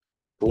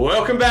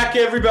Welcome back,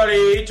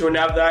 everybody, to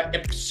another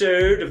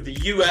episode of the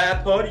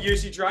UR Pod.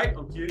 Usage rate.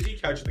 I'm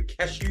Husey, coach of the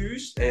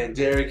Cashews. And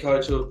dairy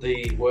coach of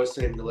the worst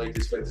team in the league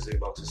this week, the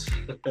Boxers.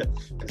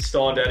 And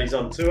Stein Daddy's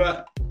on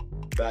tour,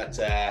 but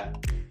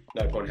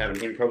no point having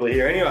him probably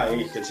here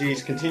anyway, because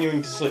he's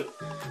continuing to slip.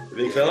 The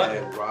big fella.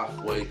 Yeah, rough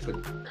week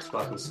for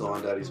fucking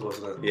Sign Daddies,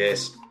 wasn't it?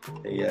 Yes,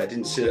 he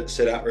didn't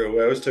set up real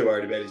well. I was too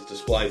worried about his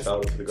display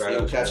folder for the great.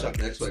 He'll catch up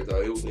next week,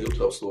 though. He'll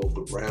top score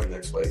for Brown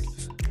next week.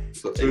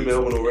 He's got 2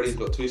 Melbourne already. He's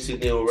got 2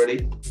 Sydney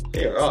already.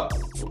 Yeah, right.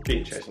 It'll be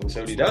interesting to see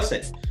what he does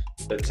then.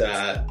 But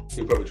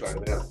he'll probably train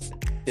him out.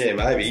 Yeah,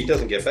 maybe. He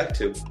doesn't get back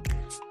till...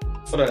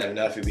 I don't even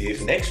know if he'll be here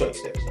for next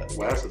week's episode.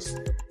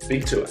 Wowzers.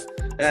 Big tour.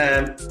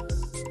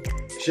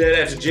 Shout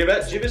out to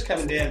Jibber. Jibber's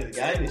coming down to the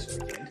game this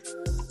weekend.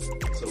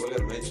 So we're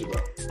going to meet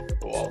Jibber.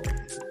 Well,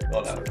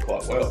 I know him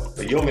quite well,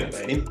 but you're going to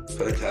meet him.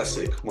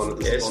 Fantastic. One of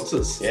the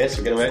sponsors. Yes,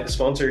 we're going to meet the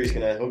sponsor. He's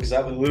going to hook us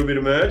up with a little bit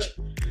of merch.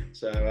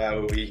 So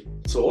we'll be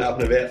up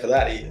and about for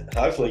that. He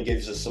hopefully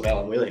gives us some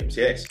Alan Williams,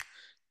 yes.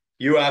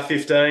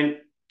 UR15,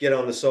 get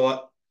on the site.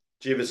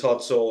 Jibber's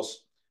Hot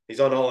Sauce. He's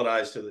on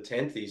holidays till the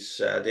 10th. He's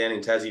down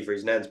in Tassie for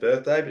his nan's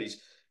birthday, but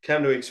he's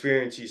come to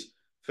experience his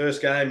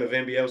first game of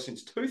NBL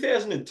since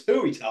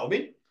 2002, he told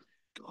me.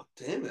 God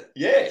damn it.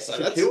 Yeah.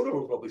 So Kilda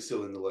were probably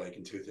still in the league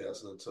in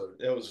 2002.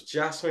 It was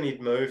just when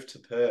he'd moved to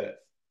Perth.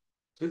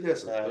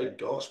 2002,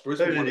 gosh.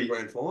 Brisbane won the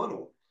grand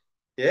final.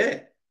 Yeah.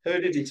 Who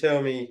did he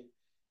tell me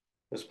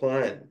was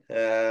playing?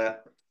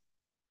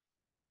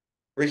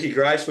 Ricky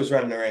Grace was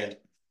running around.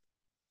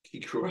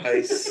 Ricky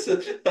Grace.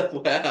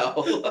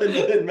 Wow.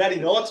 And Matty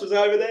Knights was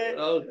over there.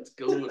 Oh, that's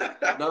good.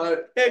 No.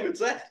 How good's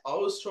that? I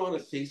was trying to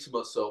think to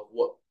myself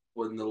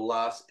when the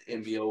last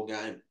NBL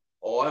game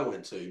I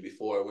went to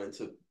before I went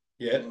to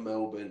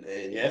Melbourne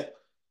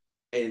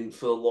and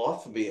for the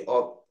life of me,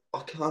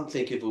 I can't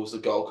think if it was the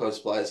Gold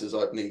Coast Blazers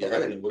opening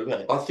game.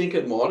 I think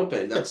it might have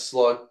been. That's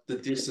like the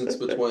distance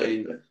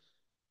between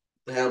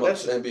how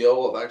much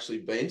NBL I've actually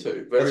been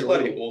to. That's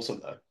bloody awesome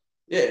though.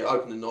 Yeah,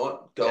 opening night,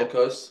 Gold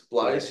Coast,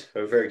 Blaze.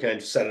 We're very keen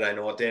for Saturday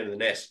night down to the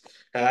Nest.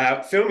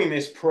 Filming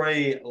this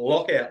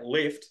pre-lockout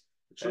lift.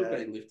 It should have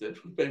been lifted.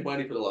 We've been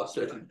waiting for the last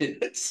 30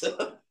 minutes.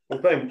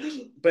 We've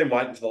been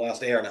waiting for the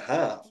last hour and a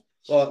half.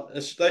 Well,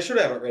 they should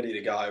have it ready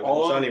to go. It's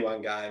only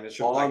one game. It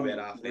should take about half an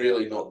hour. I'm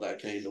really not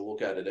that keen to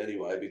look at it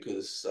anyway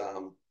because,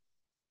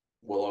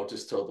 I'll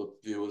just tell the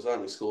viewers I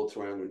only scored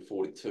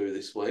 342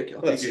 this week.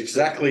 That's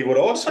exactly what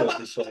I scored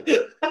this week.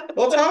 I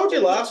told you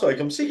last week,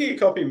 I'm sick of you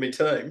copying my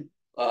team.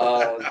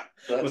 That's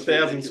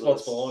 1,000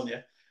 spots behind you.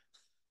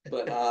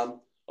 But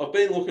I've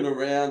been looking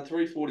around.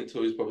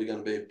 342 is probably going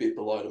to be a bit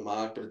below the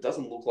mark, but it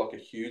doesn't look like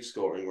a huge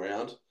scoring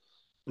round.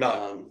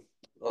 No.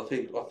 I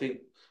think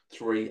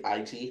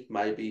 380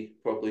 maybe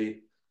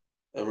probably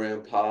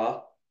around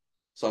par.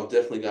 So I'm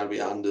definitely going to be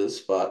unders,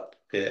 but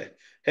yeah.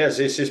 How's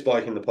this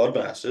bloke in the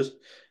Podmasters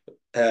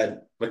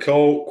had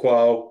McCall,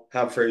 Quayle,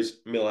 Humphreys,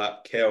 Miller,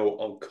 Kell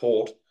on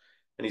court,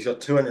 and he's got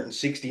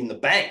 260 in the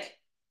bank.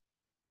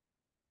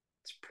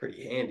 It's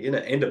pretty handy, isn't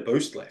it? And a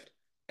boost left.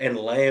 And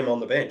Lamb on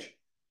the bench.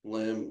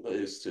 Lamb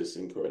is just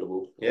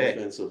incredible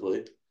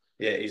offensively.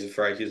 Yeah, he's a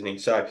freak, isn't he?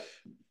 So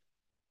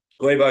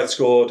we both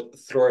scored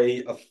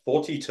 3 of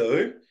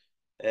 42,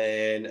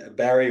 and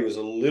Barry was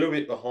a little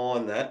bit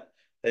behind that.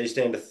 He's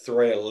down to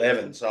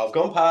 311. So I've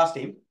gone past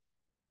him.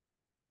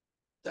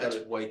 That's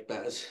weak,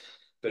 Baz.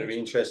 But it'd be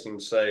interesting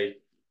to see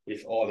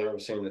if either of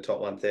us are in the top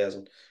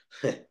 1,000.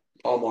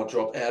 I might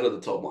drop out of the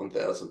top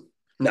 1,000.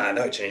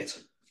 No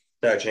chance.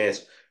 No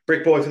chance.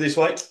 Brick boy for this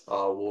week?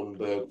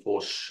 Wardenberg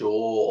for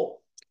sure.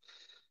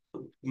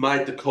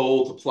 Made the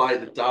call to play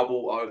the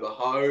double over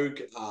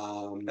Hogue.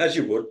 As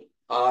you would.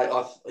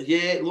 I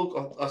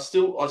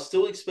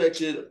still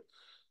expected.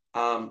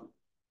 I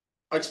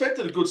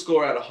expected a good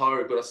score out of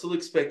Hogue, but I still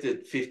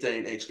expected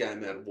 15 each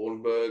game out of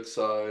Wardenberg.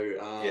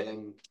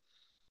 So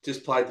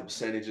just played the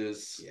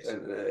percentages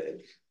and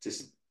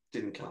just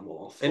didn't come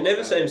off. It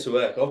never seems to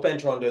work. I've been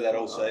trying to do that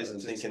all season,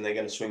 thinking they're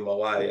going to swing my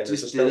way. And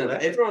just didn't.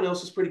 Everyone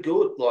else is pretty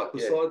good. Like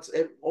besides,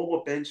 all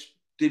my bench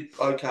did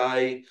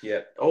okay.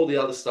 Yeah. All the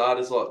other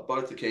starters, like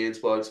both the Cairns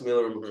blokes,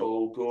 Miller and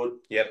McCall, good.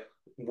 Yep.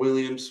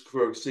 Williams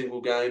for a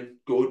single game,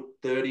 good,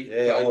 30.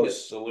 Yeah, I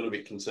was a little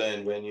bit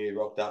concerned when you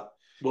rocked up.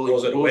 Well,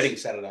 was it a wedding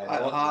Saturday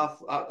night? At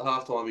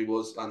half time, he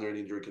was under an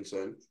injury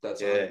concern.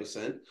 That's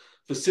 100%.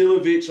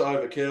 Vasiljevic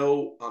over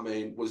Kell,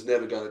 was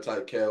never going to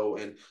take Kell.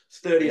 And it's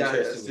 38.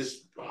 It's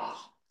just...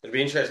 It'd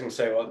be interesting to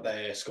see what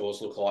their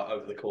scores look like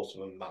over the course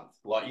of a month.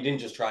 Like, you didn't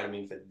just trade them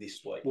in for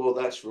this week. Well,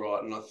 that's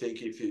right. And I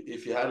think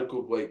if you had a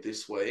good week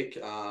this week,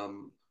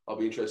 I'll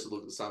be interested to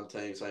look at some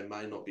teams. They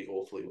may not be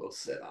awfully well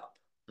set up.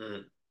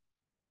 Mm.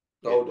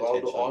 Yeah, I'd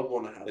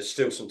want to have... There's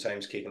still some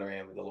teams kicking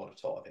around with a lot of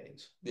tight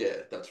ends. Yeah,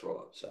 that's right.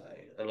 So,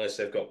 unless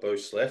they've got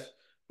boosts left,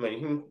 you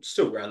can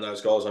still run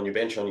those guys on your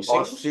bench on your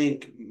singles.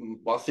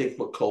 I think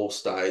McCall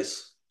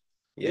stays.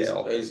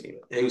 Yeah,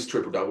 he was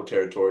triple-double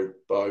territory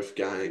both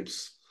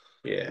games.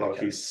 Yeah.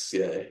 He's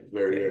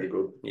very, very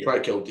good. Yeah.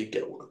 Craig Kell did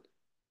get one.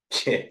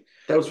 Yeah.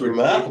 That was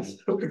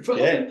remarkable.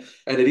 Yeah.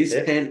 And it is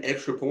 10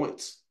 extra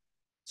points.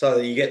 So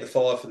you get the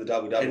 5 for the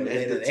double, and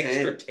then the an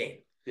extra 10. 10.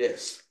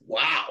 Yes.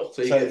 Wow.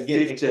 So you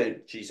get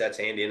 15. Geez, that's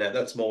handy, isn't it?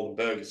 That's more than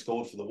Burger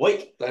scored for the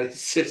week. That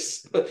is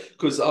just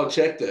because I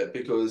checked it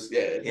because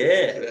Yeah,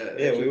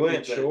 we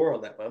weren't 15. sure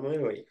on that one,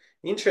 were we?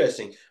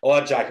 Interesting. I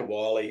had Jacob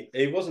Wiley.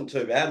 He wasn't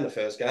too bad in the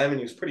first game, and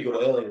he was pretty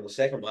good early in the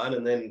second one,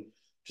 and then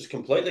just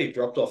completely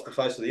dropped off the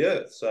face of the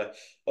earth. So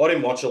I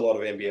didn't watch a lot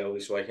of NBL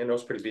this weekend. I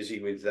was pretty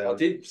busy with. I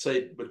did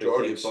see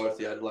majority of things. both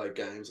the Adelaide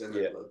games, and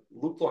it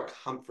looked like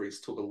Humphreys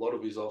took a lot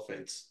of his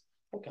offense.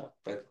 Okay.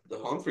 But the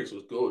Humphreys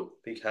was good.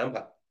 Big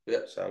hamper.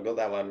 Yeah. So I got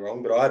that one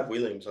wrong, but I had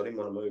Williams. I didn't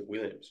want to move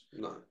Williams.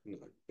 No,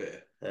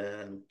 fair.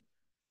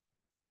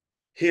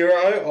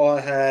 Hero,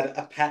 I had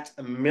a Pat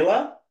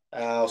Miller.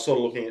 I was sort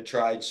of looking at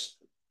trades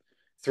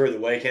through the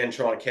weekend,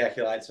 trying to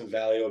calculate some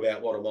value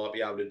about what I might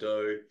be able to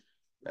do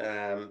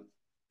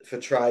for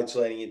trades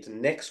leading into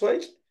next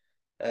week.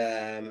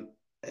 And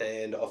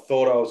I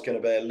thought I was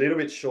going to be a little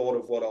bit short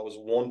of what I was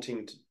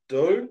wanting to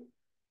do.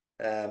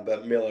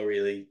 But Miller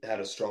really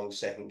had a strong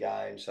second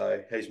game,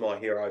 so he's my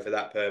hero for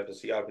that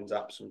purpose. He opens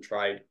up some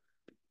trade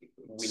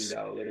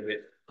window a little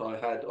bit. I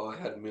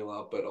had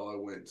Miller, but I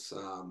went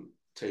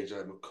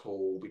TJ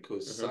McCall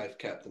because safe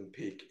captain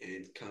pick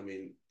and come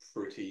in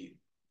pretty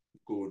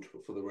good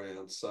for the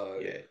round. So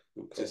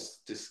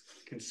just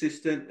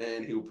consistent,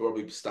 and he'll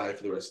probably stay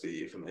for the rest of the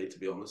year for me, to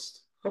be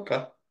honest.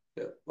 Okay.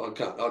 Yeah,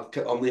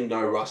 I'm in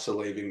no rush to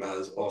leave him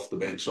as off the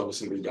bench.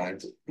 Obviously, we're going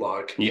to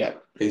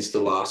he's the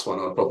last one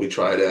I'd probably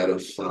trade out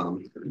of.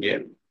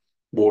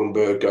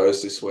 Wardenberg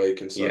goes this week,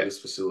 and so does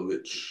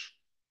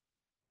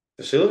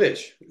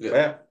Vasiljevic. Yeah.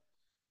 Wow.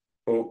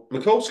 Well,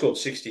 McCall scored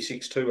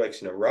 66 2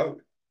 weeks in a row.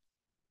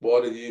 Why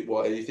are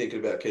you thinking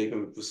about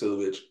keeping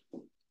Vasiljevic?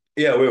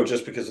 Yeah, well,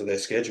 just because of their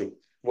schedule.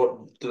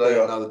 What do they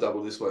got another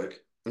double this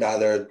week? No,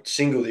 they're a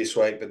single this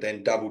week, but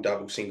then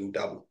double, single,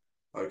 double.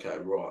 Okay,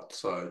 right.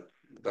 So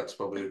that's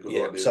probably a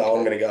good idea. So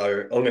I'm gonna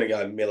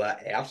go Miller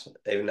out,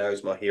 even though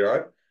he's my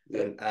hero,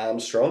 and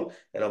Armstrong,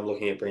 and I'm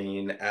looking at bringing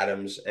in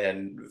Adams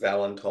and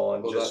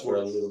Valentine just for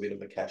a little bit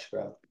of a cash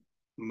grab.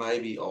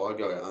 Maybe I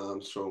go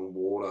Armstrong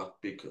Water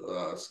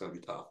because it's going to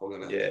be tough. I'm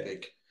going to have to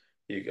think.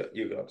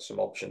 You got some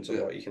options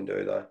on what you can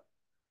do though.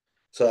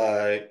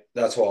 So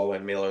that's why I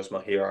went Miller as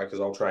my hero, because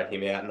I'll trade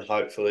him out, and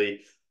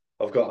hopefully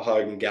I've got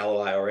Hogan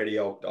Galloway already.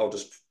 I'll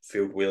just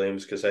field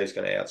Williams because he's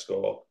going to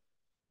outscore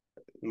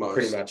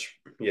pretty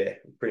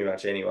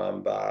much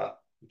anyone but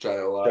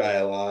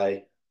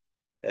JLA.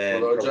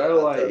 And although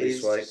JLA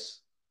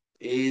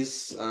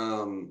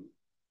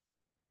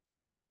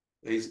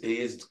he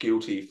is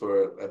guilty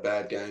for a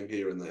bad game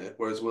here and there,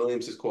 whereas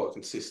Williams is quite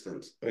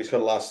consistent. He's got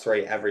the last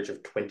 3 average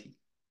of 20.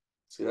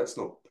 See, that's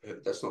not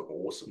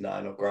awesome.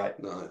 No, not great.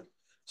 No.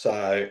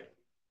 So,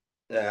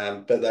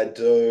 but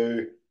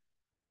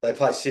they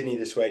play Sydney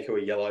this week, who are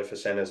yellow for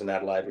centres, and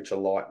Adelaide, which are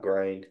light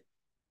green.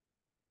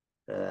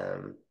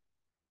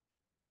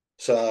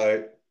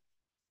 So,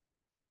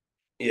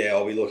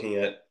 I'll be looking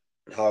at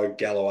Hogue,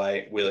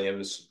 Galloway,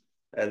 Williams,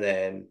 and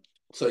then.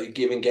 So you're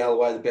giving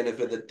Galloway the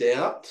benefit of the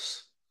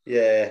doubt?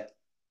 Yeah,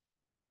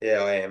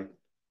 I am,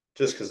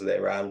 just because of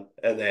their run,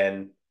 and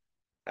then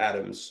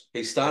Adams.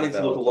 He's starting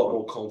to look a lot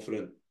more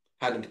confident.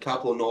 Had a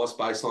couple of nice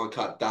baseline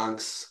cut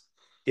dunks.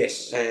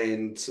 Yes.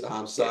 And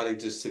starting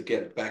just to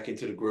get back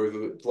into the groove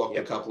of it, blocked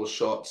a couple of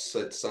shots.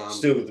 It's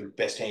still with the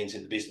best hands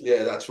in the business.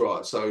 Yeah, that's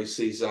right. So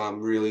he's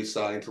really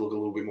starting to look a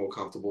little bit more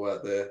comfortable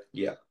out there.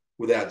 Yeah.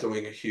 Without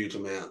doing a huge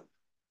amount.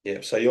 Yeah.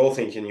 So you're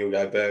thinking you'll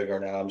go Berger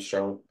and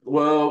Armstrong?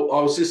 Well,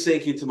 I was just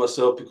thinking to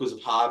myself, because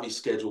of Harvey's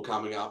schedule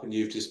coming up, and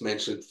you've just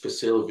mentioned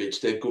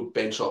Vasiljevic, they're good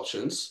bench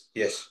options.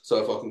 Yes.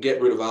 So if I can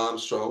get rid of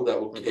Armstrong,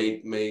 that will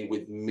keep me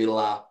with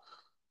Miller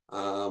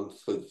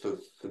for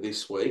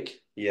this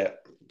week. Yeah.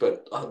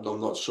 But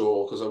I'm not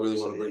sure, because I really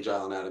want to bring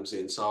Jalen Adams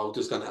in. So I'm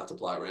just going to have to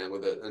play around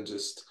with it and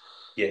just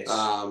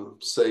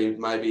see.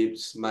 Maybe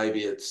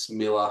it's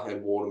Miller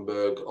and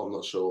Wardenberg. I'm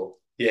not sure.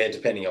 Yeah,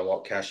 depending on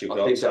what cash you've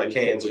got. So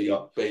Cairns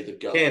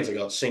have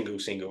got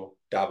single,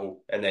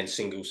 double, and then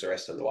singles the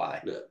rest of the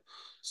way. Yeah.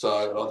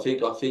 So I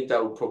think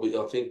that would probably.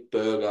 I think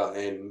Berger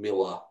and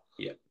Miller.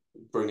 Yeah.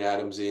 Bring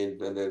Adams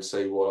in and then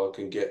see what I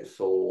can get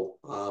for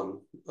a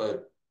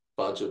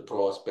budget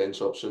price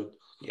bench option.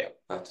 Yeah.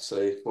 Have to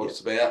see what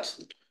it's about.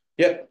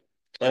 Yep.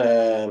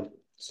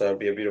 So it'll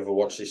be a bit of a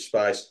watch this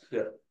space.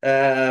 Yeah.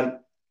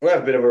 We'll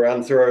have a bit of a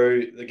run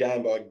through the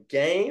game by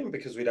game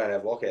because we don't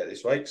have lockout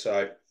this week.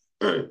 So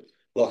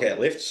lockout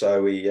lift.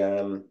 So we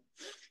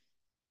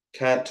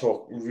can't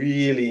talk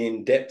really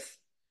in depth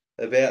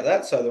about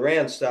that. So the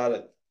round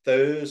started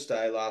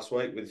Thursday last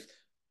week with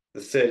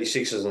the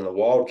 36ers and the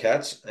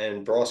Wildcats,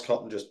 and Bryce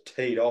Cotton just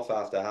teed off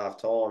after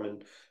half time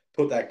and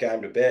put that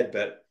game to bed.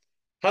 But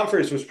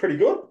Humphreys was pretty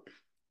good.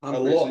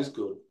 Humphreys is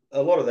good.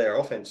 A lot of their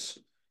offense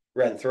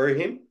ran through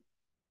him.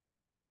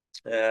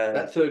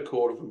 That third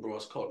quarter from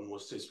Bryce Cotton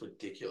was just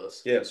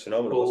ridiculous. Yeah, it's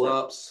phenomenal.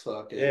 Pull-ups,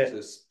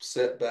 just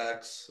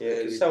setbacks. Yeah,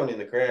 because someone in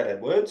the crowd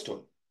had words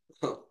to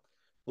him.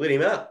 Lit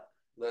him up.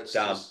 That's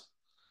dumb.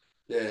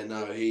 Yeah,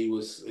 no, he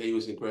was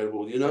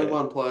incredible. You know, Yeah.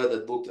 one player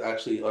that looked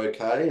actually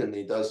okay, and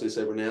he does this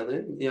every now and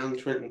then. Young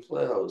Trenton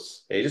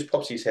Flowers. Yeah, he just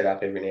pops his head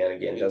up every now and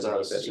again, He doesn't he?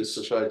 does But just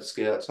to he's show the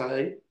scouts,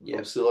 hey, yeah,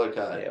 I'm still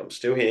okay. yeah, I'm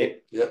still here.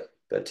 Yep.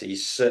 But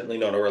he's certainly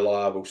not a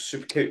reliable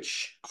super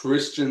coach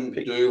Christian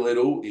pick.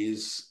 Doolittle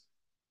is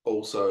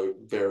also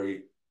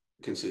very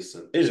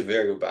consistent. He's a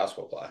very good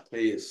basketball player.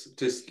 He is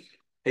just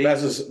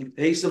Baz's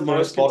he's the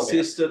most first bottom out.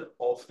 consistent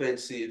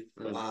offensive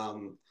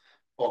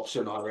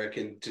option, I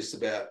reckon, just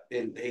about,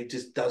 and he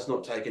just does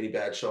not take any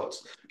bad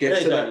shots. Yeah,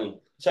 Gets to that.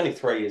 it's only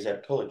 3 years out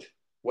of college.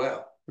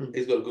 Wow,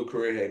 he's got a good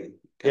career hanging.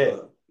 Yeah,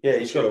 yeah,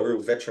 he's got a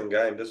real veteran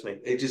game,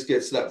 doesn't he? He just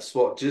gets to that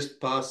spot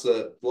just past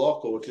the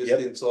block or just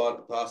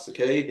inside past the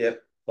key.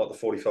 Yep, like the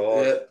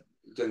 45. Yeah,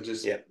 then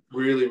just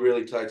really,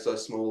 really takes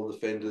those smaller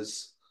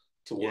defenders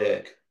to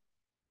work.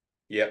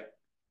 Yep.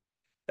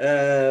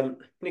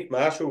 Nick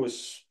Marshall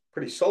was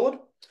pretty solid.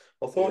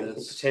 I thought you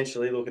could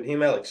potentially look at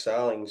him. Alex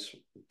Starling's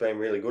been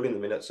really good in the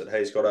minutes that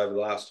he's got over the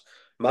last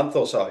month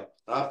or so.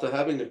 After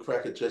having a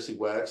crack at Jesse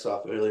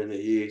Wagstaff earlier in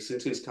the year,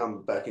 since he's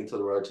come back into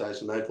the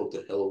rotation, they've looked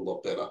a hell of a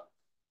lot better.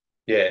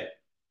 Yeah.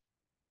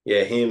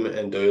 Yeah, him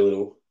and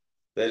Doolittle.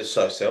 They're just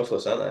so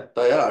selfless, aren't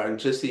they? They are, and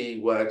Jesse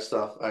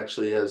Wagstaff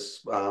actually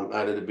has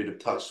added a bit of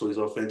touch to his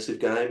offensive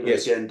game.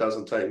 Yes. And again,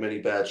 doesn't take many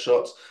bad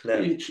shots.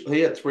 No. He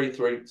had three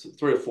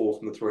or four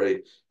from the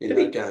three in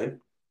that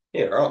game.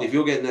 Yeah, right. If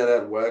you're getting that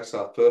out of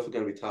Wagstaff, perfect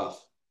going to be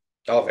tough.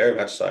 Oh, very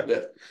much so.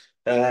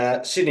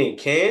 Yeah. Sydney and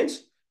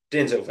Cairns,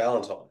 Denzel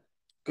Valentine.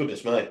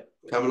 Goodness me.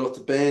 Coming off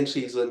the bench,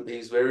 he's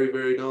very,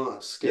 very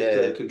nice.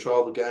 Get to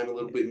control the game a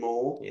little bit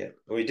more. Yeah.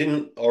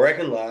 I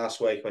reckon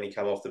last week when he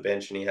came off the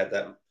bench and he had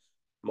that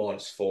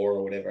 -4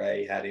 or whatever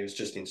he had, he was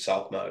just in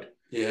sulk mode.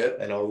 Yeah.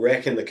 And I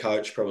reckon the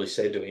coach probably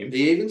said to him.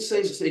 He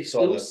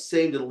still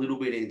seemed a little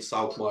bit in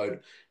sulk mode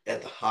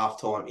at the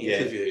halftime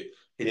interview.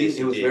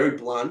 He was very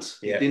blunt.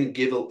 He didn't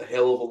give a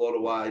hell of a lot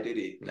away, did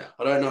he? No.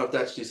 I don't know if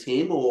that's just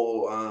him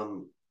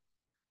or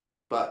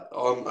but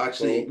I'm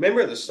actually. Well,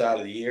 remember at the start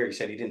of the year, he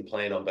said he didn't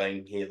plan on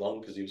being here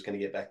long because he was going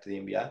to get back to the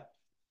NBA.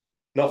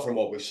 Not from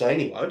what we've seen,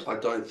 he won't. I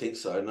don't think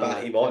so, no.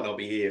 But he might not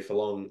be here for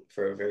long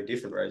for a very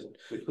different reason.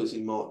 Because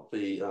he might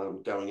be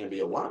going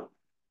NBA 1.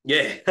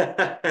 Yeah.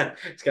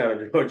 It's going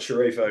to join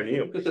Sharif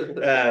O'Neal.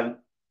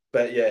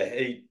 But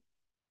yeah,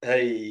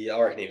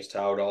 I reckon he was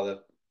told either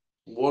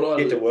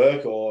get to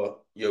work or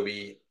you'll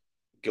be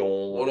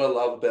gone. What I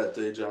love about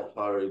DJ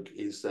Hogue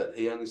is that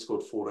he only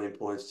scored 14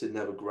 points, didn't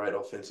have a great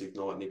offensive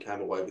night, and he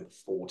came away with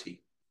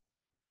 40.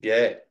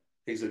 Yeah.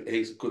 He's a good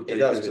defensive. He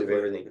does a bit of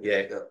everything.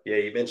 Yeah.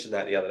 You mentioned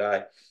that the other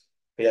day.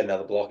 He had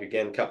another block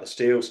again, a couple of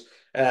steals.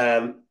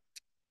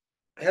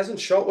 Hasn't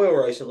shot well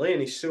recently,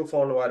 and he's still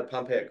finding a way to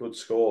pump out good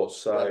scores.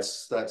 So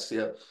that's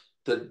the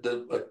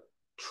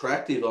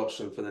attractive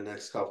option for the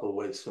next couple of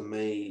weeks for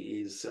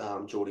me is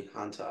Geordie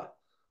Hunter.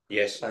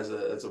 Yes, as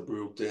a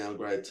real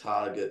downgrade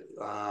target.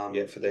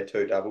 For their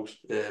two doubles.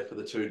 Yeah, for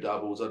the two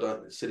doubles. I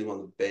don't sit him on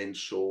the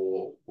bench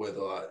or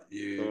whether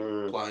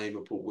you play him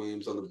or put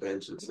Williams on the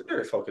bench. I wonder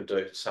if I could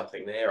do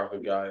something there. I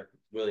could go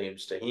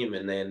Williams to him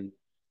and then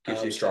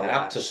gives you strong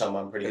up to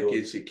someone pretty good. It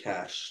gives you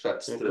cash.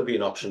 It could be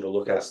an option to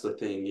look at. That's the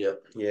thing.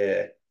 Yep.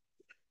 Yeah,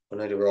 I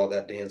need to write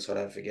that down so I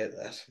don't forget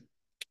that.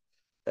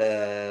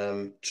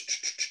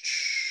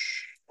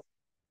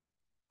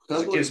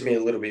 It gives me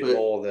a little bit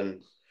more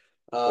than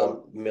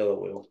what Miller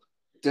will.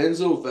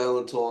 Denzel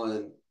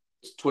Valentine,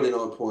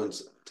 29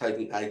 points,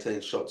 taking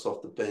 18 shots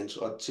off the bench.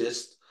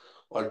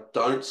 I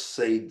don't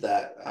see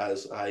that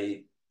as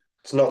a.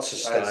 It's not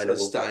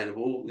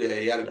sustainable. Yeah,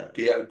 he had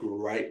a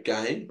great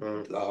game.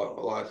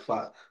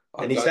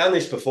 And he's done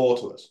this before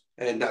to us.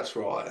 And that's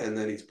right. And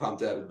then he's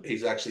pumped out.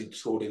 He's actually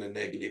scored in the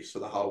negatives for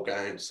the whole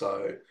game.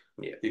 So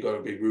you just got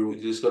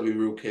to be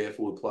real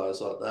careful with players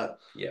like that.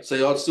 Yeah.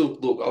 See, I would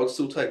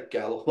still take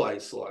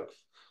Galloway's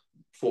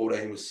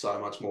 14 with so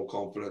much more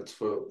confidence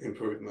for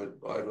improvement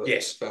over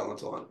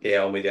Valentine.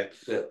 Yeah, I'm with you.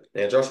 Yeah.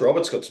 Now Josh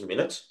Roberts got some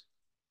minutes.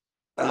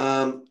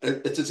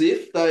 It's as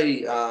if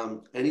they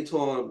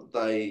anytime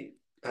they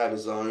have a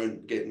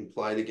zone getting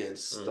played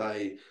against,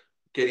 they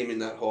get him in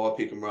that high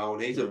pick and roll,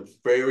 and he's a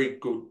very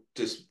good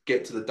just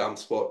get to the dump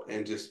spot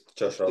and just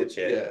Josh Roberts.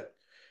 Yeah.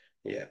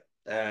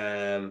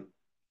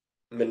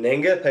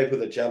 Menenga, people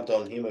that jumped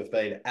on him have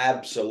been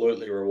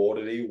absolutely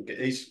rewarded.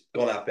 He's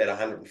gone up about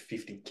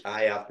 150k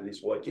after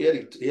this week. He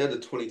had a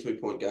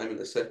 22-point game in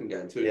the second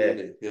game too,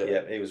 didn't he?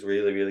 Yeah, he was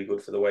really, really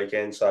good for the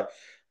weekend. So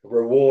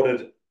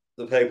rewarded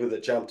the people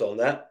that jumped on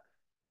that.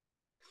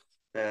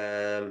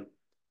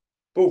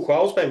 Bull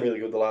Quayle's been really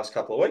good the last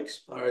couple of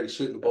weeks. Already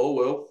shooting the ball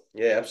well.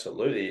 Yeah,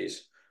 absolutely he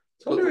is.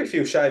 I wonder if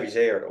he'll shave his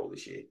hair at all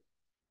this year.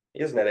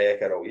 He hasn't had a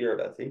haircut all year,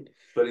 I don't think.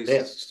 But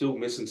he's still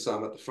missing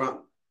some at the front.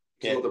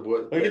 It's not the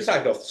word. Well, you can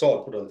take it off the side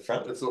and put it on the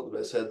front. It's not the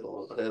best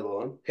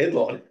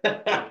headline.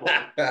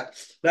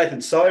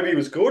 Nathan Sobey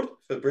was good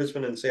for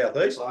Brisbane and South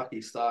East.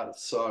 He started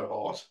so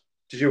hot.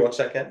 Did you watch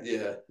that game?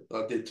 Yeah,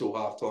 I did till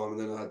halftime, and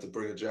then I had to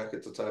bring a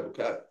jacket to table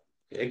cap.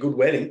 Yeah, good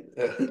wedding.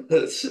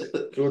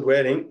 Good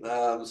wedding.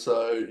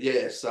 So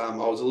yes, I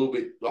was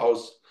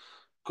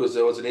because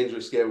there was an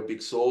injury scare with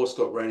Big Sauce,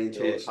 got ran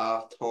into Yes. at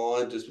half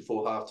time, just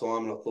before half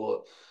time, and I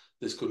thought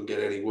this couldn't get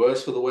any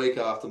worse for the week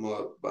after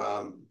my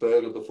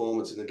Burger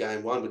performance in the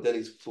game one, but then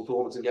his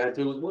performance in game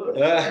two was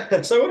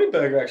worse. So what did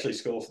Berger actually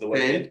score for the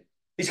weekend? 10.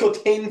 He scored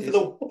 10 for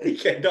the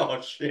weekend. Oh,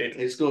 shit.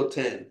 He scored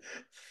 10.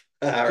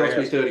 Cost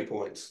me 30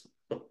 points.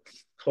 I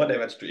wonder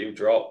how much he'll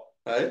drop.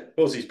 Hey?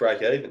 What was his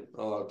break even?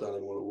 Oh, I don't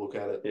even want to look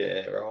at it.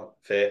 Yeah, right.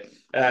 Fair.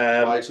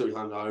 Way too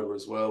hungover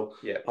as well.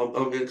 Yeah.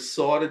 I'm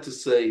excited to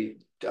see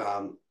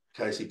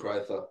Casey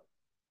Prather.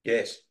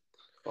 Yes.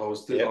 I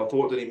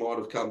thought that he might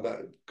have come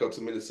back, got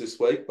some minutes this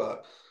week,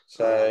 but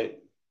so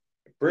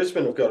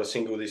Brisbane have got a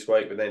single this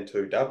week, but then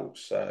 2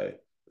 doubles. So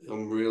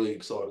I'm really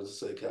excited to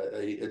see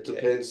It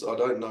depends. I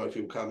don't know if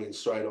he'll come in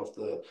straight off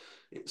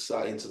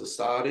into the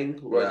starting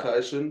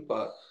rotation,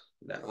 but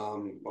I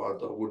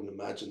wouldn't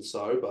imagine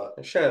so.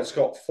 But Shannon's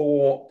got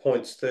 4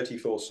 points,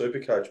 34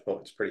 Supercoach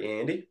points. Pretty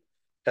handy.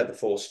 Had the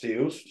 4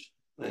 steals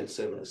and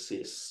 7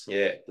 assists.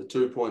 Yeah, the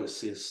 2-point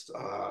assists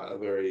are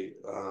very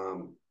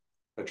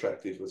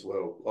attractive as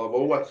well. I've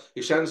always,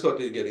 if Shannon's got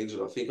to get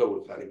injured, I think I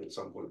would have had him at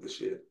some point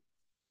this year.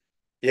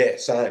 Yeah,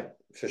 same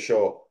for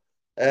sure.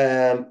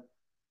 Now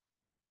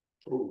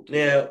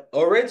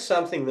I read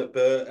something that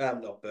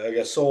not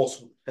Burger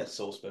Sauce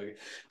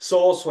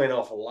Sauce went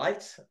off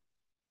late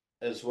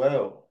as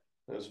well.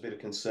 There was a bit of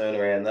concern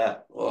around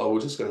that. Oh,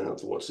 we're just going to have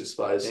to watch this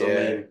space. Yeah.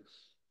 I mean,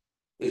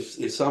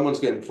 if someone's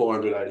getting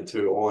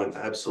 482, I'm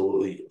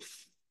absolutely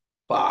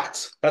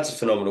fucked. That's a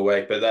phenomenal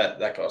week, but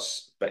that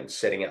guy's been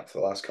setting up for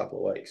the last couple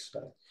of weeks.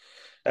 So.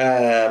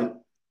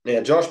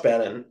 Now Josh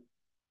Bannon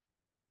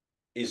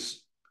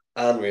is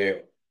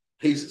unreal.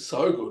 He's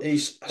so good.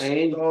 He's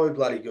so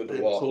bloody good to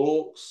watch.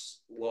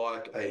 Talks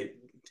like a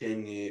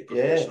 10-year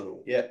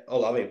professional. Yeah, I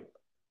love him.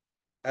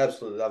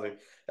 Absolutely love him.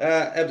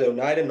 Abdel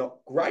Nader, not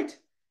great.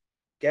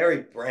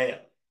 Gary Brown.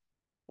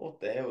 What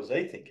the hell was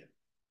he thinking?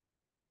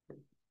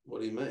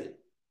 What do you mean?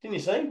 Didn't you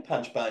see him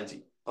punch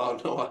Bainesy? Oh,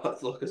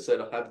 no. Like I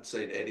said, I haven't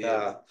seen any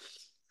of it.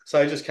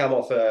 So he just come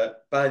off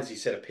Bainesy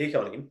set a pick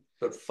on him.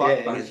 But fuck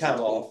Bainesy. He come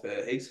off.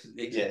 He's a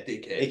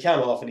dickhead. He came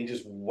off and he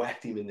just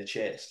whacked him in the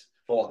chest.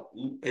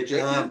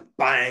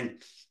 Bang.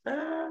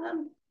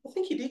 I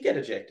think he did get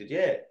ejected,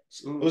 yeah.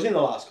 It was in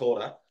the last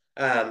quarter.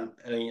 I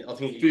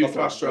think he got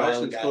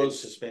frustrations because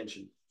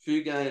suspension.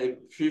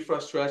 Few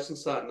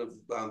frustrations starting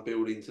to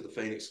build into the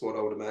Phoenix squad,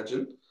 I would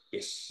imagine.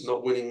 Yes.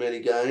 Not winning many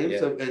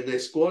games. And their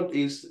squad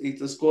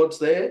the squad's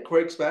there.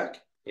 Creek's back.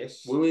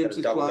 Yes. Williams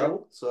is playing.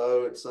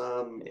 So it's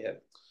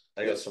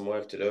they got some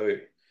work to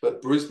do.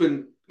 But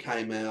Brisbane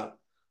came out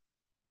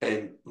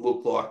and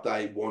looked like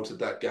they wanted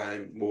that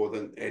game more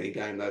than any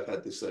game they've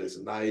had this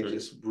season. They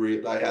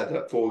they had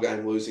that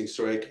 4-game losing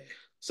streak.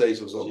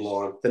 Season was on the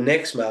line. The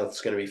next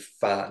month's going to be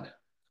fun.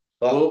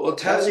 Well,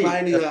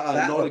 Tasmania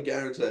are not a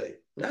guarantee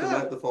to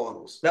make the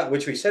finals. No,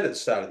 which we said at the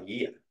start of the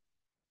year,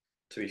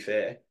 to be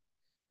fair.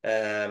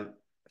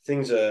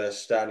 Things are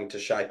starting to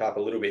shape up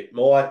a little bit.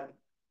 My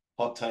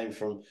hot team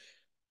from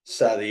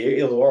start of the year,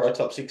 Illawarra,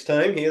 top 6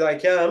 team. Here they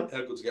come.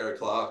 How good's Gary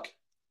Clark?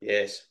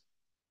 Yes.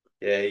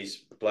 Yeah,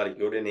 he's bloody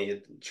good, isn't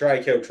he?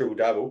 Trey Kell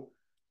triple-double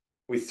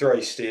with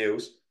 3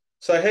 steals.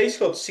 So he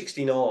scored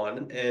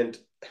 69 and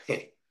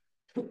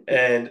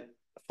and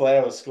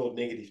Flowers scored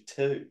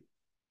 -2.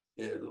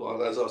 Yeah,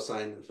 well, as I was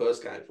saying in the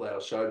first game,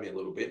 Flowers showed me a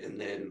little bit, and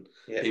then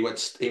he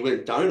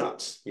went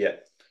donuts. Yeah.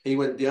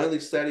 The only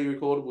stat he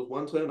recorded was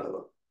 1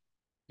 turnover.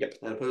 Yep.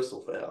 And a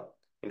personal foul.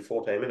 In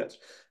 14 minutes.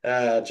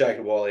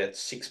 Jacob Wiley had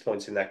 6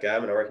 points in that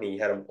game, and I reckon he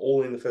had them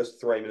all in the first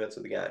 3 minutes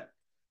of the game.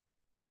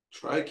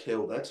 Trey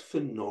Kell, that's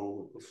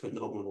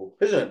phenomenal.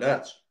 Isn't it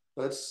nuts?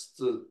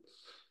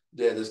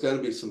 There's going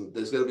to be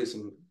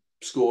some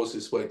scores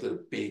this week that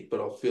are big, but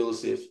I feel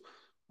as if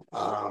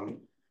I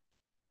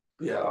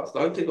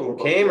don't think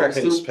Cam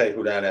reckons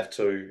people don't have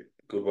 2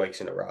 good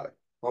weeks in a row.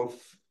 I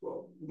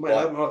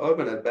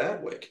haven't had a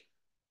bad week.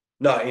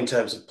 No, in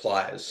terms of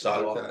players.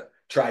 So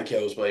Trey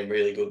Kell's been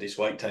really good this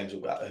week. Teams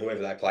will go,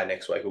 whoever they play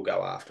next week will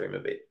go after him a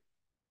bit.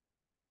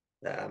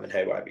 And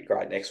he won't be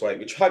great next week,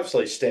 which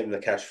hopefully stem the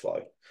cash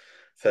flow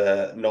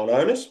for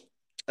non-owners.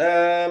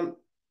 Illawarra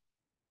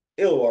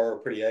are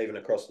pretty even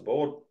across the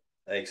board,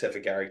 except for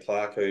Gary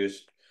Clark,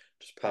 who's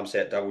just pumps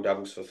out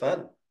double-doubles for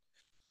fun.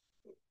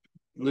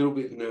 A little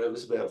bit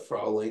nervous about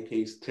Froling.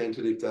 He's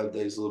tentative to have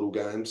these little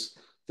games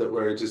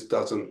where he just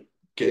doesn't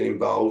get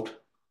involved.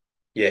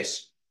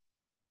 Yes.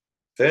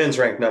 Fern's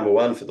ranked number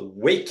 1 for the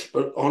week.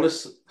 But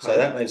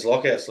that means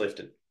lockout's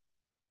lifted.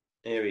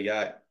 Here we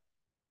go.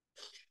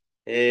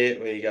 Here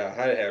we go.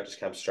 How it just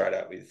comes straight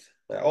up with.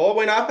 I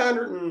went up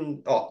 100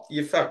 and... Oh,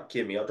 you fucking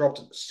kidding me. I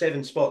dropped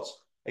 7 spots.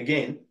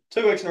 Again,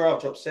 2 weeks in a row,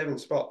 I've dropped 7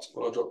 spots.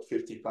 Well, I dropped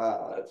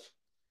 55.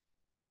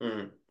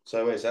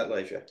 So where's that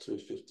leave you?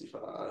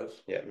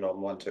 255. Yeah, not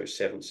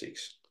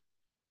 1276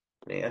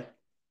 now.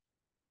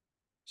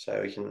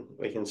 So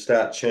we can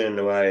start churning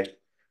away,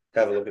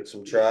 have a look at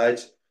some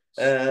trades.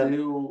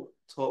 Still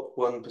top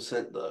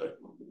 1% though.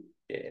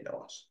 Yeah,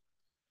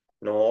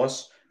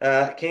 nice.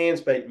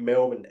 Cairns beat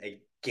Melbourne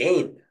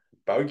again.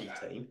 Bogey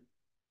team.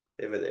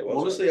 Ever there was. I'm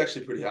honestly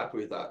actually pretty happy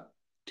with that.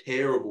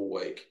 terrible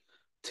week.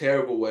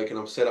 Terrible week, and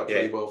I'm set up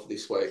pretty Yeah. well for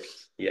this week.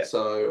 Yeah.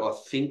 So I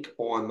think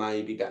I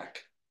may be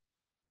back.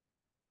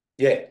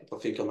 Yeah. I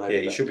think I may Yeah, be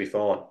you back. should be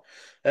fine.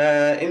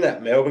 In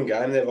that Melbourne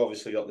game, they've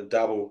obviously got the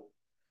double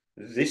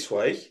this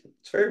week.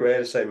 It's very rare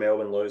to see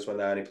Melbourne lose when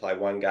they only play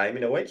one game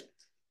in a week.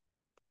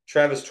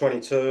 Travers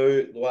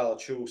 22, Luala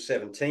Chul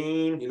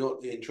 17. You're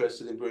not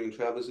interested in bringing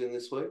Travers in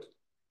this week?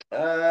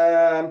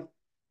 Um,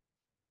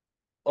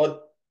 I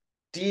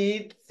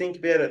did think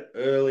about it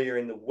earlier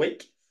in the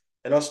week,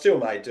 and I still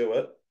may do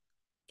it.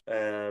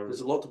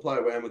 There's a lot to play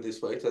around with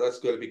this week, so that's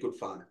got to be good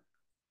fun.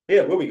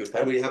 Yeah, it will be good And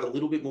fun. we have a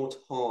little bit more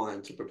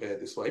time to prepare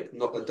this week,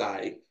 not a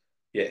day.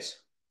 Yes.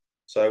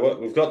 So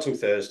what we've got till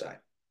Thursday.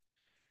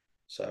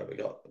 So we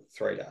got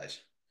 3 days.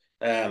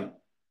 Um,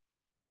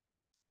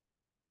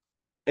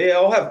 yeah,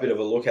 I'll have a bit of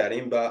a look at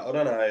him, but I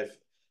don't know if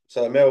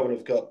so. Melbourne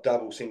have got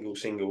double, single,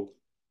 single,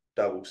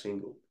 double,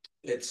 single.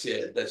 That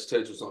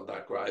schedule's not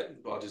that great.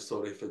 I just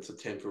thought if it's a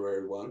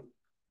temporary one.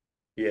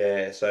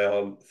 Yeah,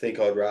 so I think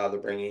I'd rather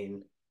bring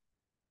in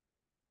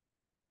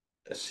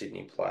a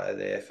Sydney player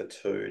there for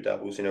two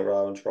doubles in a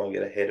row and try and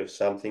get ahead of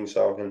something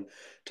so I can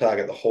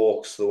target the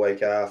Hawks the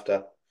week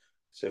after.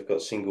 So I've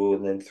got single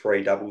and then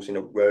three doubles in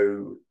a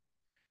row.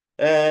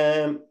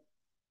 Um,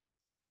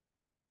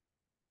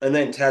 and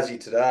then Tassie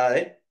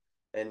today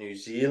and New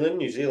Zealand.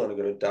 New Zealand have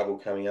got a double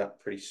coming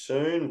up pretty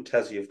soon.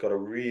 Tassie have got a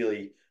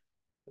really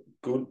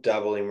good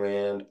double in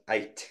round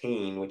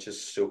 18, which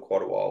is still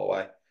quite a while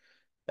away.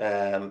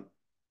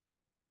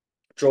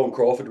 Jordan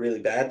Crawford really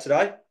bad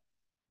today.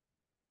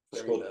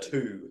 Scored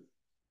two,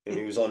 and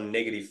he was on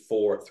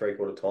 -4 at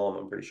three-quarter time,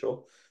 I'm pretty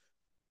sure.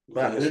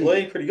 Marcus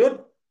Lee, pretty good.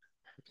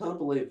 I can't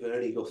believe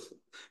Vernie got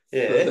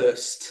Yeah.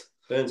 first.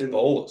 Burns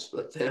ballers.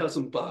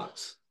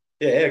 $1,000.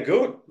 Yeah,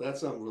 good.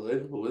 That's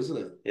unbelievable, isn't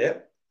it?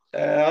 Yeah.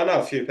 I know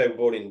a few people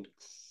bought in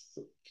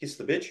Kiss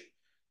the Bitch.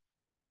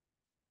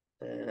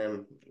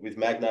 With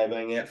Magno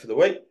being out for the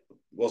week.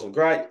 Wasn't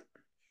great.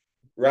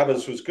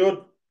 Rubbers was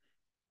good.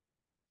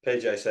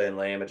 PJC and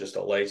Lamb are just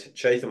elite.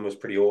 Cheatham was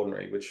pretty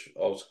ordinary, which I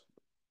was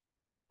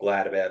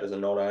glad about as a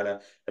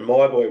non-owner. And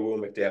my boy Will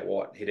McDowell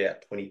White hit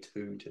out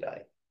 22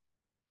 today.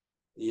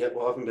 Yeah,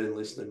 well, I haven't been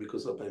listening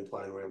because I've been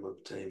playing around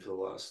with the team for the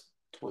last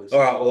 20 All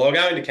right, well, I'll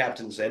go into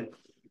captains then.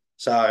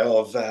 So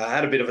I've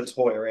had a bit of a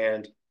toy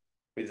around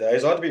with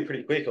those. I had to be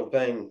pretty quick. I've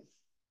been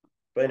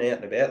out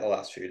and about the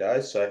last few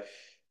days, so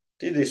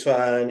did this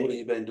one. What have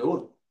you been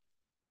doing?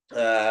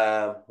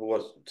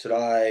 Was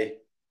today?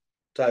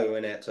 Today we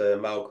went out to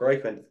Mole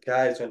Creek, went to the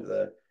caves, went to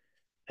the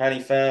honey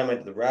farm,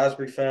 went to the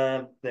raspberry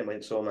farm, then went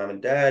and saw mum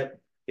and dad.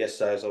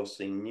 Yesterday was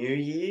obviously New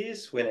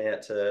Year's. Went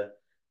out to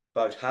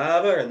Boat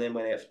Harbour and then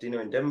went out for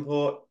dinner in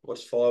Devonport,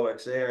 watched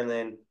fireworks there, and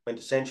then went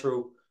to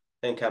Central,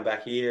 then come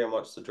back here and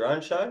watched the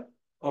drone show.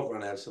 I've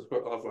run out of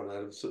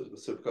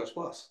Supercoach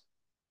Plus.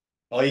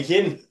 Oh, you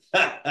kidding?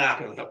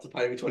 Gonna have to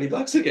pay me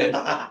 $20 again.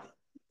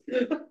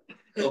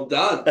 I'm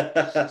done.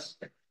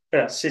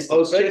 I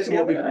was checking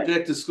what my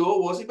projected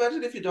score was.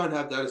 Imagine if you don't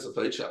have that as a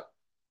feature.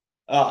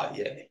 Oh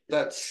yeah,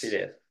 that's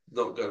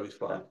not going to be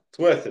fun. It's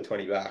worth the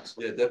 $20.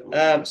 Yeah,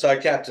 definitely. So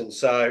captain.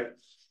 So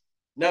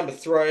number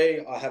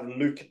 3, I have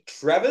Luke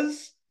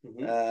Travers.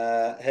 He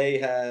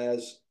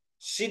has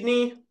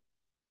Sydney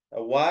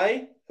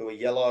away, who are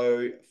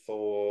yellow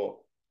for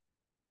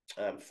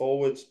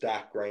forwards,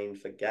 dark green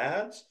for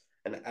guards,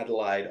 and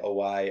Adelaide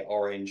away,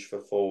 orange for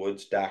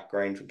forwards, dark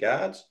green for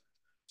guards.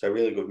 So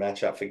really good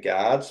matchup for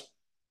guards.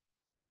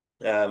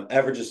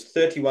 Averages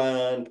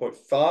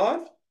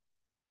 31.5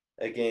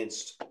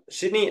 against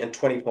Sydney and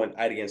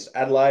 20.8 against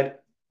Adelaide.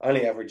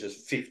 Only averages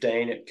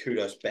 15 at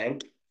Kudos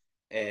Bank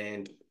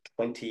and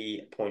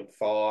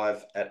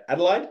 20.5 at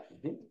Adelaide.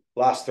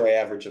 Last 3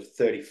 average of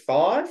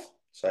 35.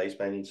 So he's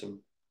been in some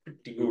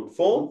pretty good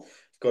form.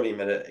 Got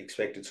him at an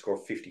expected score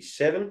of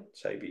 57.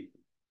 So he'd be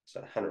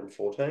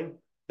 114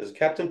 as a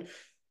captain.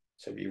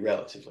 So be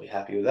relatively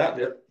happy with that.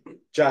 Yep.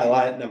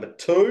 JLA at number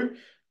 2.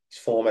 His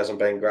form hasn't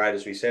been great,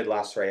 as we said.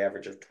 Last 3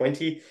 average of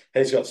 20.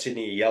 He's got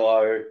Sydney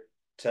yellow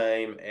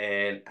team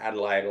and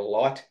Adelaide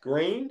light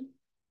green.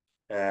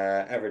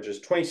 Averages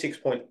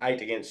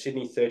 26.8 against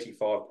Sydney,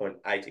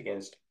 35.8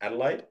 against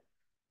Adelaide.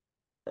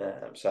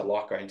 So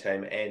light green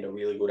team and a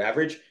really good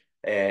average.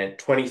 And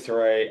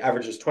 23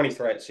 averages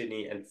 23 at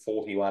Sydney and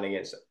 41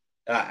 against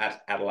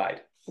at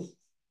Adelaide.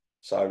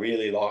 So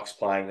really likes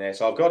playing there.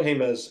 So I've got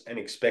him as an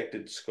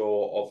expected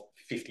score of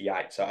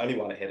 58. So only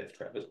one ahead of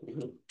Travers.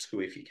 It's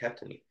good if you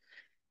captain him.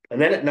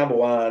 And then at number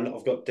 1,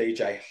 I've got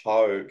DJ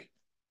Hogue.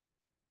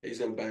 He's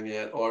going to bang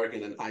out, I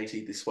reckon, an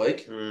 80 this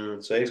week.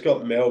 So he's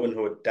got Melbourne,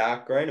 who are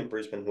dark green, and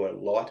Brisbane, who are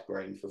light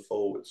green for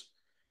forwards.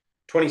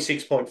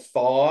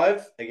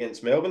 26.5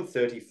 against Melbourne,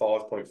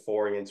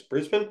 35.4 against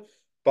Brisbane.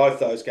 Both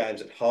those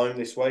games at home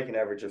this week, an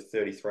average of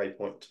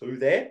 33.2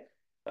 there.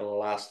 And the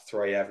last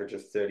 3 average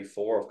of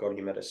 34. I've got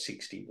him at a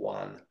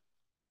 61.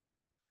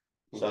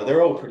 So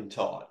they're all pretty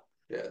tight.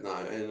 Yeah, no,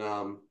 and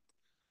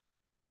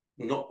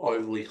not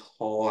overly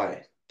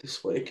high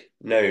this week.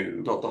 No.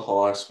 Not the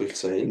highest we've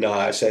seen.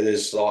 No, so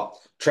there's like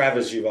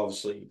Travers, you've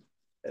obviously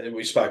And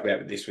we spoke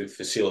about this with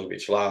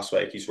Vasiljevic last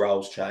week. His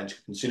role's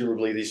changed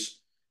considerably this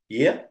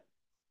year.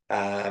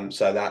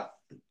 So that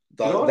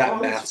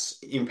maths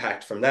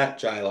impact from that,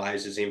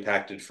 JLA's is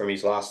impacted from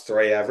his last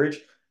three average,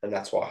 and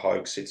that's why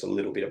Hogue sits a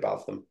little bit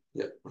above them.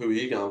 Yeah. Who are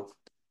you going?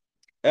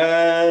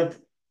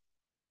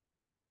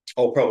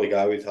 I'll probably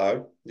go with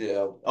Hogue.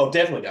 Yeah. I'll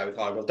definitely go with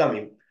Hogue. I've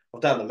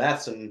done the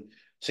maths, and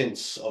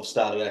since I've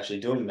started actually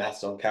doing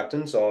maths on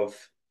captains, I've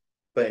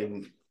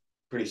been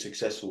pretty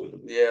successful with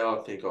them. Yeah,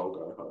 I think I'll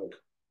go Hogue.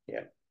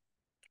 Yeah.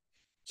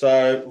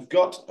 So we've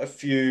got a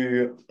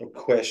few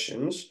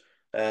questions,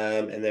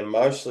 and they're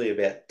mostly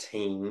about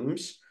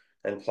teams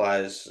and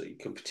players that you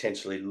could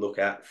potentially look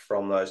at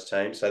from those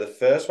teams. So the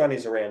first one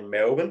is around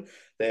Melbourne.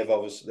 They're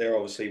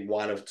obviously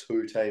one of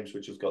two teams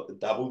which have got the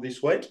double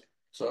this week.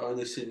 So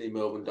only Sydney,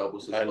 Melbourne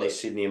doubles this week. Only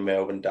Sydney and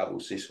Melbourne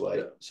doubles this week.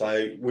 Yeah.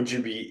 So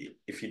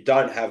if you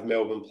don't have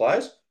Melbourne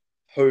players,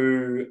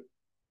 who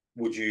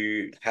would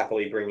you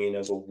happily bring in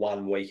as a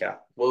 1 weeker?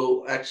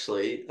 Well,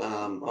 actually,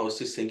 I was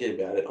just thinking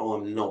about it.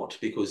 I'm not,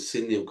 because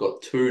Sydney have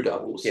got two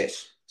doubles.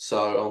 Yes.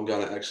 So I'm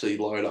going to actually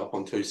load up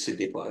on two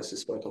Sydney players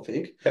this week, I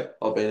think. Yep.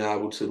 I've been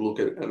able to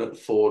look at and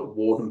afford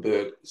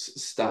Wardenberg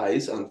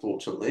stays,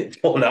 unfortunately.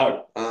 Oh,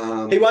 no.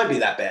 He won't be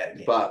that bad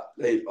again. But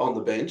on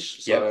the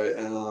bench. So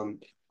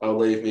yep. I'll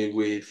leave me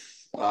with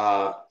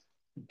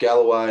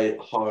Galloway,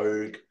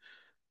 Hogue,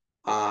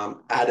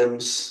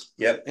 Adams.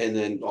 Yep. And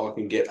then I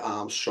can get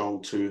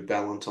Armstrong to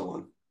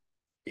Valentine.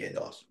 Yeah,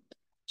 nice.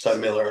 So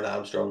Miller and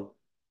Armstrong.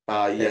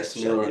 Yes,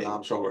 Miller and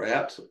Armstrong are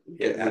out.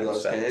 Yeah, get rid of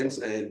those hands,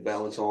 and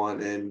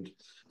Valentine, and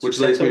which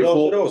leads me to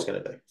four. I was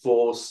going to do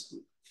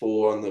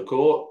Four on the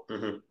court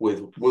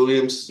with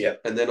Williams.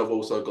 Yep. And then I've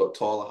also got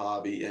Tyler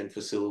Harvey and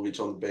Vasiljevic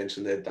on the bench,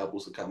 and their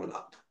doubles are coming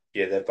up.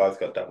 Yeah, they've both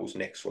got doubles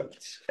next week,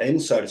 and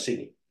so does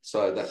Sydney.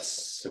 So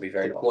that's to be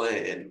very the nice.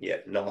 plan. Yeah,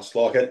 nice,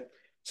 like it.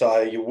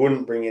 So you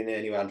wouldn't bring in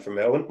anyone from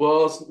Melbourne?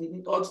 Well,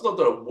 it's not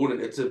that I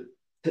wouldn't. It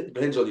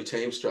depends on your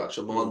team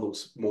structure. Mine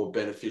looks more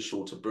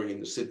beneficial to bring in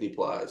the Sydney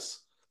players.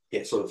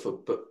 Yes.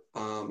 So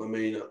I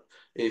mean,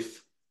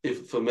 if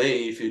for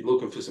me, if you're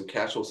looking for some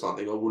cash or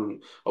something, I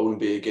wouldn't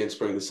be against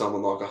bringing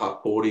someone like a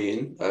Huck Porty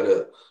in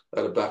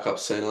at a backup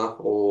centre,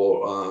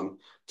 or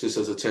just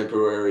as a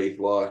temporary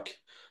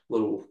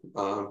little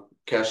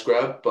cash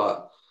grab.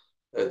 But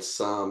it's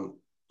I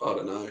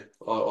don't know.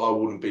 I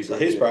wouldn't be. So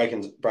his break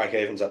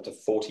even's up to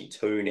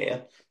 42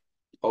 now.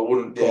 I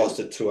wouldn't.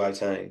 Priced at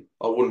 218.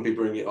 I wouldn't be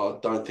bringing. I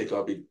don't think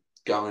I'd be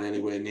going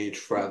anywhere near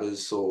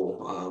Travers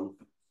or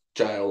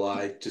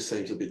JLA. Just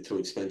seems a bit too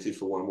expensive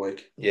for 1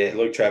 week. Yeah,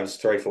 Luke Travers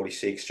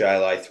 346,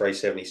 JLA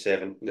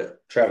 377. Yeah,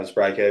 Travers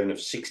break even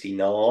of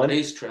 69.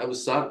 He's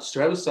Travers started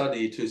the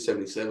year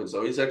 277,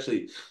 so he's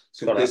actually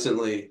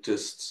consistently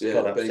just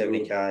gone up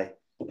 70k.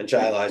 And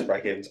JLA's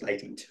break even's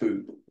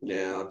 82.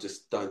 Yeah, I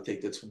just don't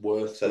think that's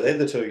worth. So they're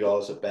the two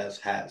guys that Baz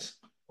has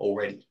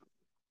already.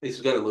 He's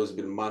going to lose a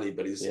bit of money,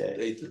 but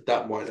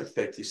that won't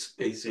affect his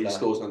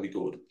score's going to be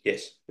good.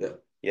 Yes. Yeah.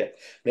 Yeah.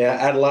 Now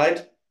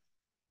Adelaide.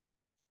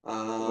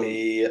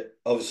 We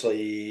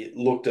obviously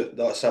looked at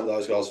some of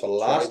those guys for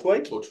last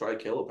week. Or Trey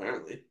Kell,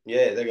 apparently.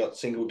 Yeah, they got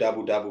single,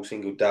 double, double,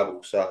 single,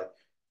 double. So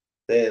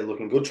they're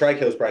looking good. Trey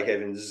Kell's break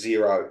even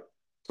 0.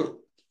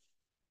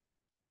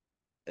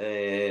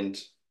 And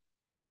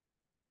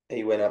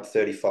he went up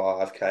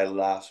 35k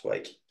last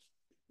week.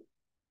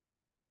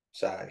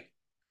 So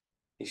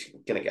he's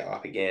going to go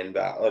up again,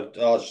 but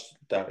I just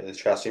don't really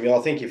trust him. I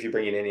think if you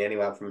bring in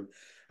anyone from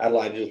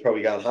Adelaide, you'll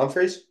probably go on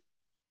Humphries.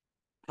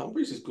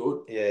 Humphries is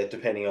good. Yeah,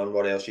 depending on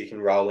what else you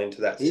can roll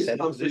into that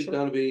centre position. Is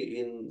going to be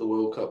in the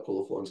World Cup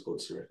qualifying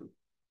squads, you reckon?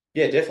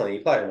 Yeah, definitely.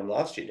 He played him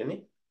last year, didn't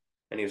he?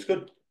 And he was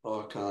good.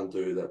 I can't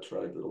do that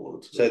trade that I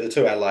wanted to. So the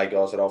two Adelaide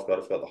guys that I've got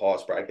have got the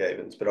highest break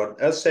evens, but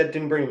as I said,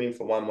 didn't bring him in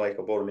for 1 week.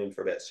 I brought him in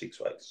for about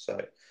 6 weeks. So,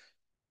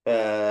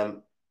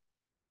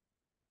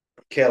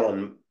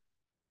 Kell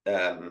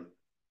and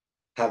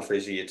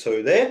Humphries are your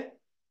two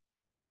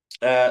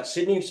there.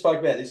 Sydney spoke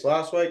about this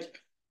last week.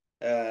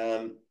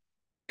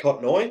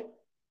 Cotnoy,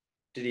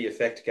 did he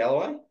affect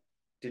Galloway?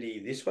 Did he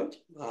this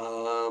week?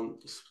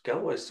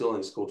 Galloway still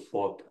only scored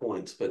 5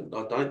 points, but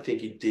I don't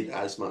think he did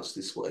as much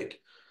this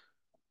week.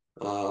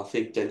 I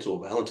think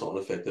Denzel Valentine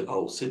affected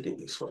whole Sydney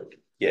this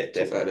week. Yeah,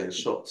 definitely. 18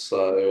 shots.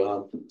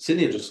 So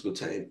Sydney are just a good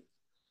team.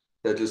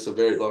 They're just a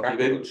very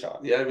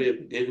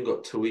you've even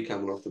got Tui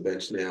coming off the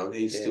bench now, and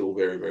he's still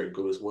very, very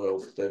good as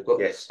well. They've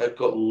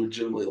got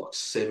legitimately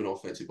 7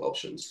 offensive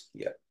options.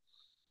 Yeah.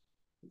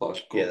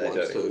 Good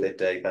ones too. They're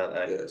deep, aren't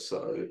they? Yeah,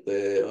 so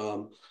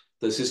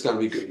there's just going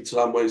to be good.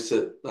 Some weeks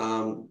that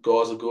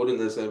guys are good, and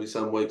there's going to be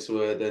some weeks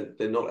where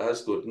they're not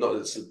as good. Not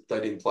that they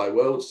didn't play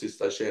well; it's just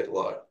they shared a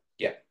lot.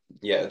 Yeah,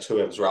 yeah, it's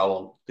whoever's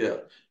rolling. Yeah,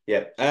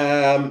 yeah.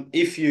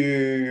 If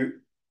you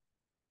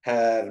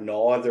have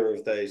neither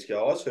of these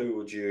guys, who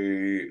would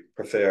you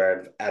prefer out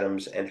of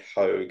Adams and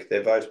Hogue?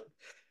 They're both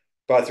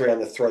around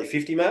the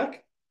 350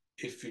 mark.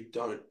 If you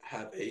don't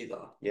have either,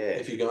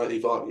 if you only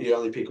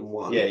pick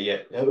one,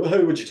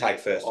 who would you take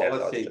first?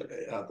 I think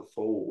the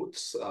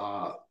forwards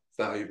are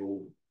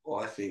valuable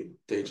I think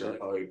DJ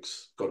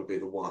Hoag's got to be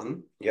the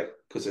one. Yep.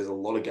 Because there's a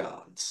lot of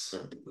guards.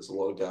 There's a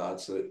lot of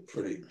guards that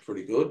are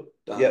pretty good.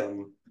 Yep.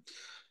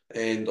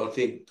 And I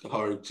think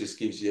Hoag just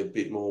gives you a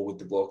bit more with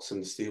the blocks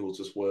and the steals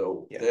as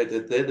well. Yep.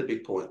 They're the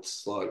big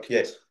points.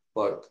 Yes.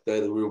 Like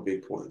they're the real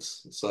big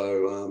points.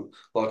 So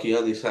like he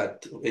only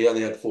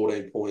had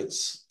 14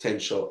 points, 10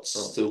 shots,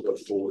 still got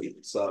 40.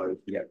 So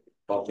yeah,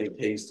 I think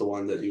he's the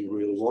one that he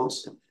really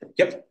wants.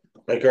 Yep.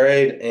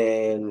 Agreed.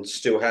 And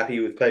still happy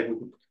with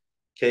people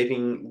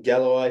keeping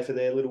Galloway for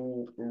their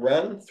little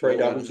run. 3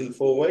 doubles in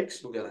 4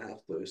 weeks. We're going to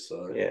have to.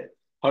 So yeah.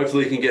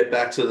 Hopefully he can get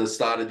back to the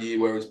start of the year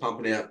where he was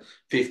pumping out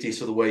 50s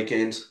for the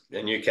weekend.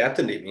 And you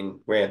captained him in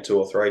round 2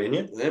 or 3, didn't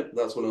you? Yep,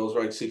 that's when I was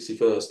ranked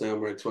 61st. Now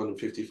I'm ranked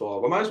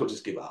 255. I might as well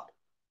just give up.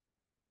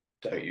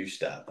 Don't you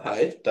start that.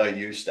 Hey? Don't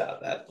you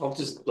start that.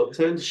 I've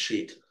turned to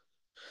shit.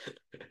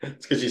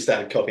 It's because you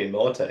started copying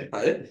my team.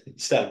 Hey? You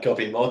started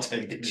copying my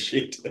team, get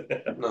shit.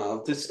 No,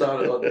 I've just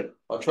started.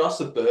 I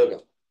trusted Burger.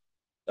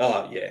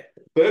 Oh, yeah.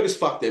 Burger's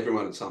fucked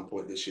everyone at some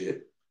point this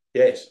year.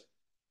 Yes.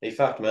 He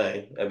fucked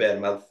me about a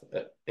month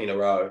in a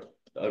row.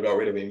 I got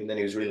rid of him, and then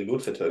he was really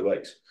good for 2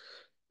 weeks.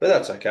 But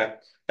that's okay.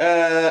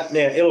 Now,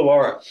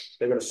 Illawarra,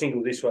 they've got a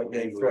single this week,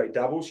 getting 3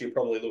 doubles. You're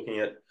probably looking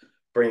at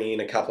bringing in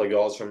a couple of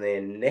guys from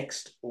there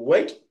next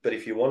week. But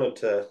if you wanted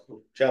to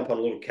jump on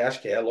a little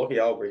cash cow, Lockie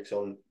Olbrick's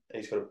on.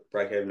 He's got a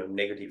break even of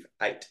 -8.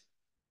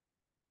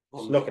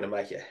 It's not going to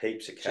make you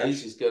heaps of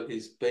cash.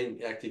 He's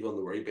been active on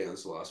the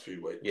rebounds the last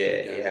few weeks.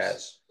 Yeah, he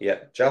has.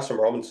 Yeah. Justin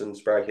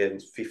Robinson's break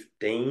even's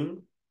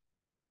 15.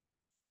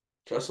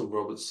 Justin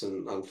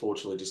Robertson,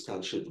 unfortunately, just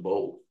can't shoot the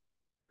ball.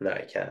 No,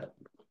 he can't.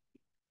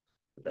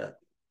 No.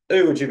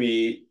 Who would you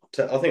be?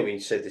 I think we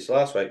said this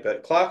last week,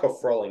 but Clark or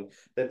Frolling,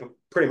 they're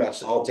pretty much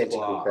the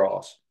identical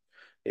price.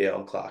 Yeah,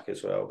 I'm Clark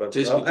as well. But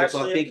just because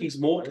I think he's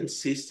more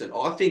consistent.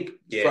 I think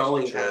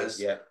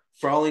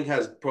Frolling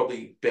has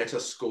probably better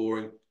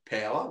scoring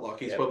power. Like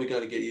he's probably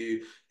going to get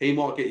you. He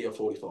might get you a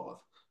 45,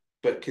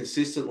 but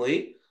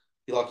consistently,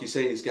 like you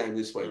see in his game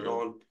this week,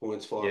 9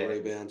 points, 5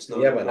 rebounds, no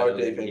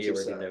defensive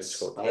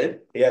stats.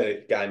 He had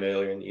a game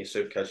earlier in the year.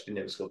 Supercoach didn't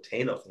ever score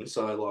 10, I think.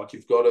 So like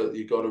you've got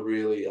to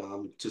really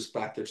just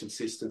back the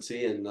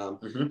consistency and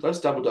those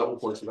double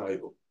points are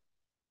valuable.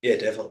 Yeah,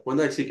 definitely. When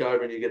they tick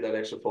over and you get that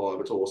extra 5,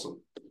 it's awesome.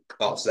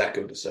 Oh, it's that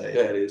good to see.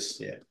 Yeah, it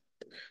is.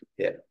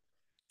 Yeah.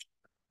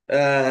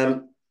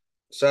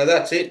 So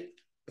that's it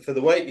for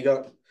the week. You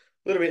got a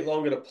little bit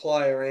longer to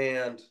play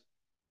around,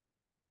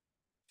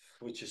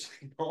 which is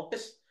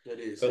nice. It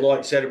is. But like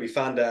you said, it'll be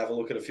fun to have a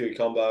look at a few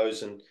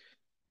combos, and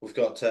we've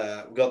got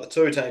the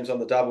 2 teams on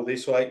the double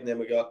this week, and then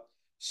we've got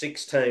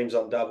 6 teams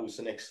on doubles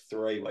the next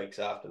 3 weeks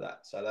after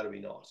that. So that'll be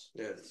nice.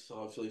 Yeah, so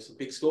hopefully some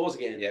big scores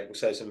again. Yeah, we'll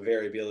see some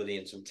variability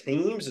in some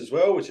teams as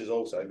well, which is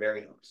also very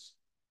nice.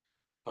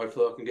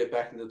 Hopefully I can get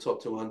back in the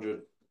top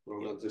 200.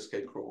 I'm going to just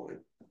keep crying.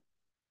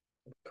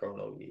 Crying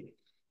all year.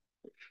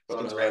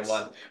 Since round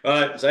 1. All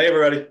right, see you,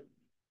 everybody.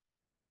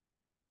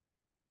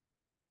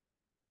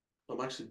 I'm actually